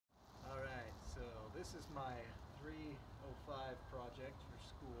This is my 305 project for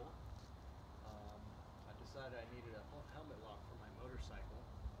school. I decided I needed a helmet lock for my motorcycle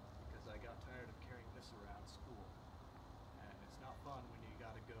because I got tired of carrying this around school. And it's not fun when you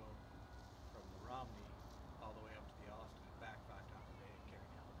got to go from the Romney all the way up to the Austin and back 5 times a day and carry a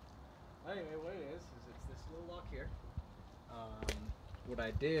helmet. Anyway, what it is it's this little lock here. What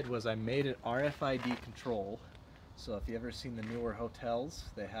I did was I made it RFID control. So if you ever seen the newer hotels,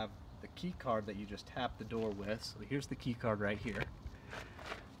 they have the key card that you just tap the door with. So here's the key card right here.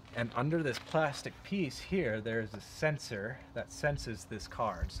 And under this plastic piece here, there's a sensor that senses this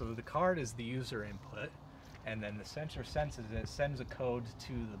card. So the card is the user input, and then the sensor senses it, sends a code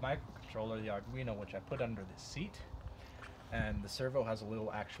to the microcontroller, the Arduino, which I put under the seat, and the servo has a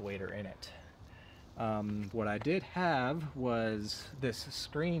little actuator in it. What I did have was this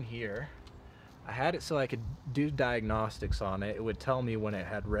screen here. I had it so I could do diagnostics on it. It would tell me when it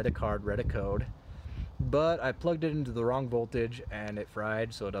had read a card, read a code, but I plugged it into the wrong voltage and it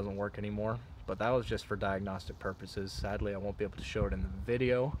fried, so it doesn't work anymore. But that was just for diagnostic purposes. Sadly, I won't be able to show it in the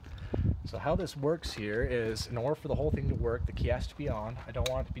video. So how this works here is, in order for the whole thing to work, the key has to be on. I don't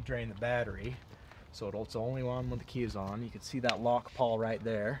want it to be draining the battery, so it's only on when the key is on. You can see that lock pawl right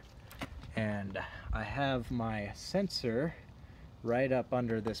there. And I have my sensor right up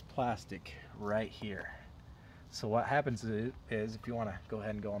under this plastic right here. So what happens is if you want to go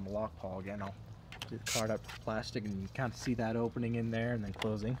ahead and go on the lock pawl again, I'll do the card up to the plastic and you kind of see that opening in there and then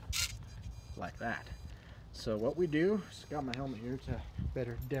closing like that. So what we do, just got my helmet here to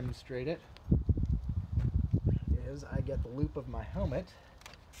better demonstrate it, is I get the loop of my helmet,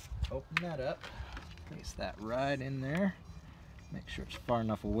 open that up, place that right in there, make sure it's far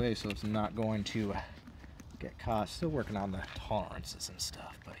enough away so it's not going to get caught. Still working on the tolerances and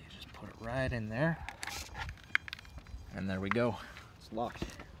stuff, but you just put it right in there and there we go, it's locked.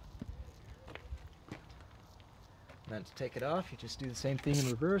 Then to take it off, you just do the same thing in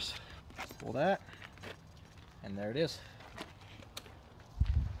reverse, pull that, and there it is.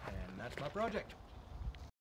 And that's my project.